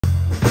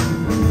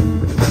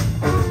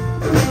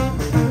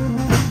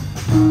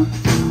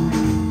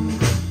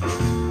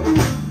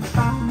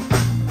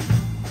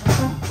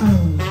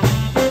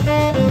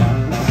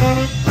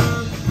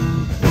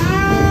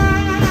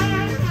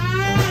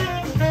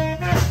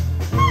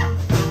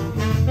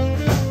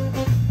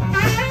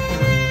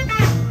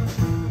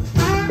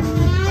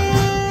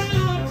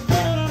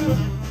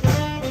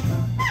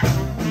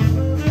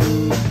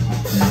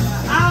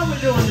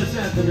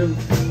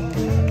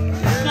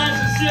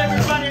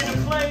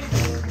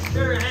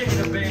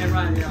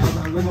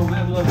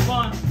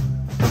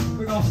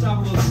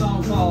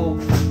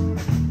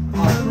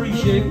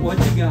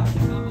what you got.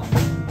 Come on.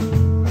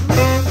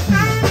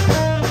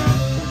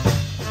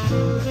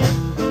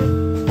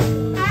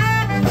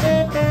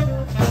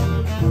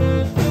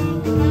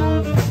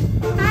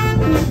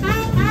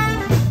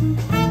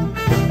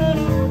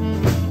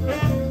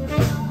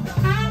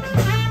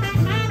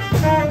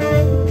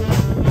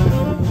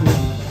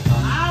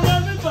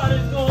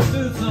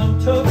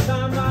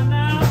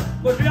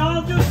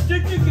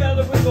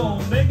 We're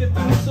gonna make it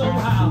through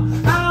somehow.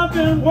 I've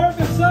been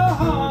working so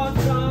hard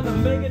trying to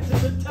make it to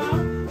the top.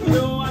 You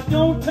know I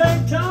don't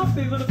take time,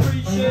 people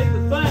appreciate the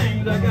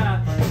things I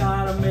got.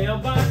 Got a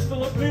mailbox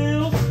full of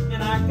bills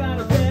and I got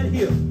a bed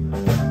here.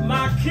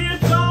 My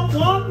kids all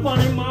want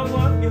money,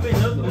 mama give me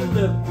nothing to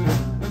live.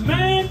 The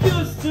man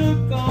just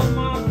took all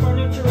my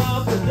furniture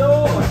out the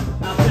door.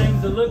 Now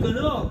things are looking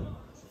up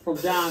from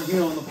down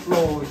here on the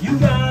floor. You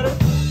gotta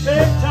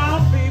take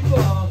time,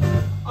 people.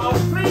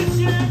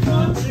 Appreciate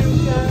what you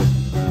got.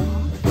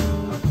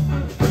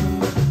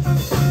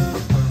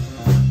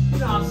 You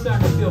know, I'm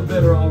starting to feel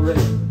better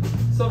already.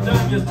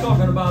 Sometimes just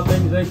talking about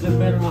things makes it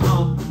better.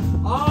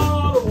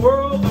 Oh, the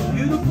world's a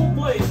beautiful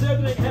place.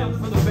 Everything happens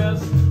for the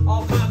best.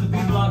 All kinds of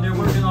people out there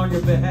working on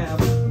your behalf.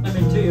 Let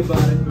me tell you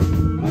about it.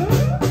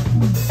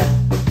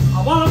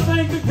 I want to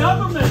thank the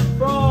government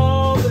for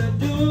all they're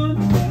doing,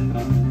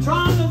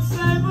 trying to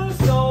save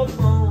us all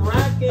from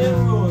rack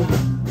and ruin.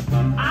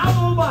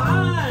 I'm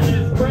behind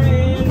this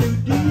brand new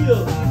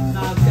deal.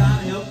 Now I've got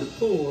to help the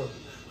poor,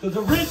 cause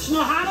the rich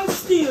know how to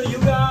steal. You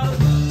gotta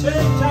take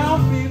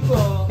time,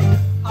 people.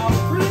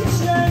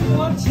 Appreciate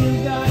what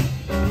you got.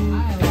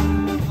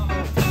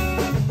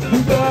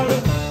 You gotta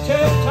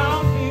take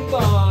time,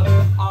 people.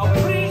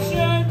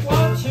 Appreciate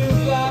what you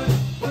got.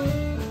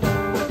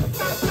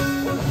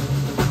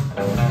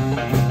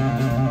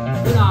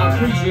 You know, I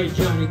appreciate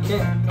Johnny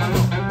Cat.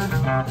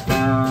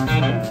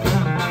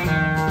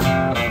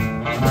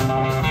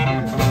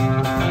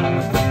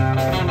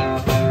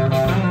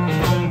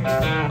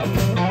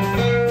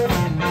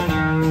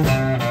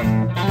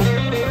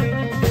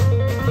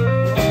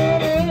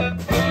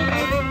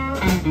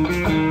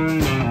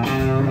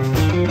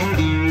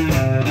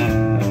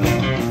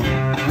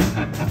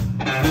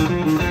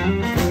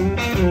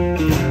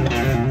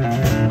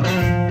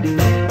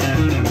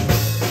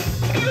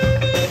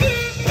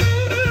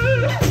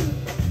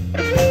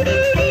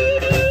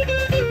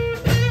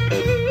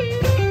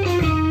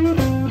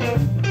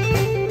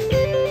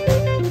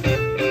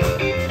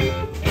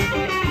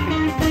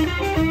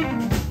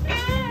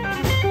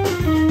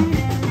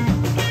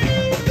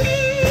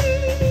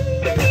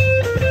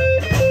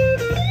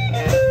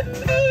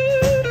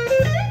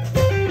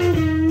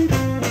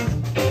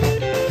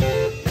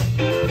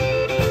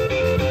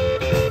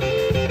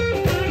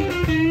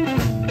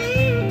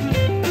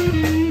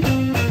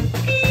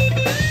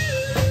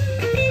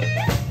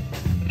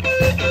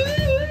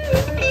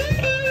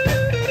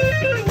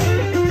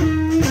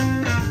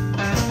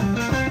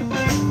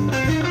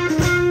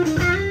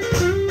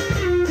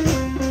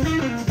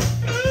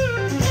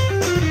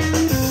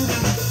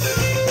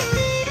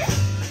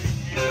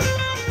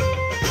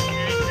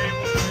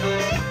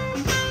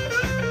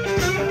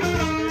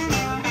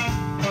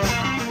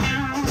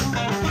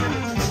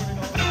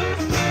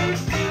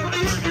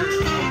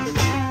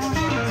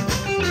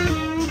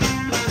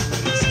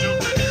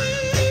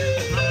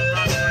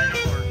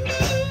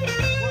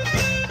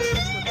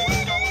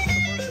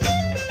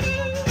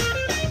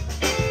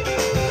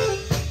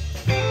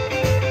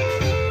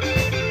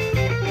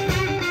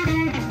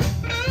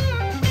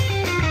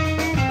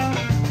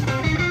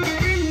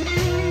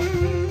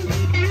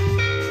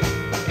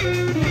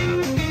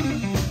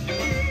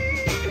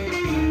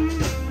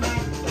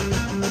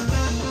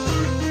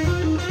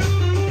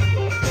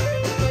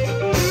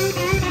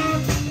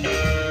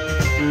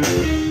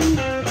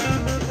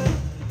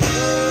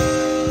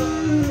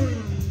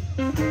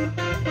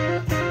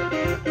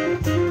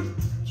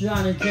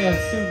 Johnny Cat,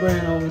 Sue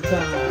Brand over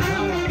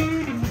time.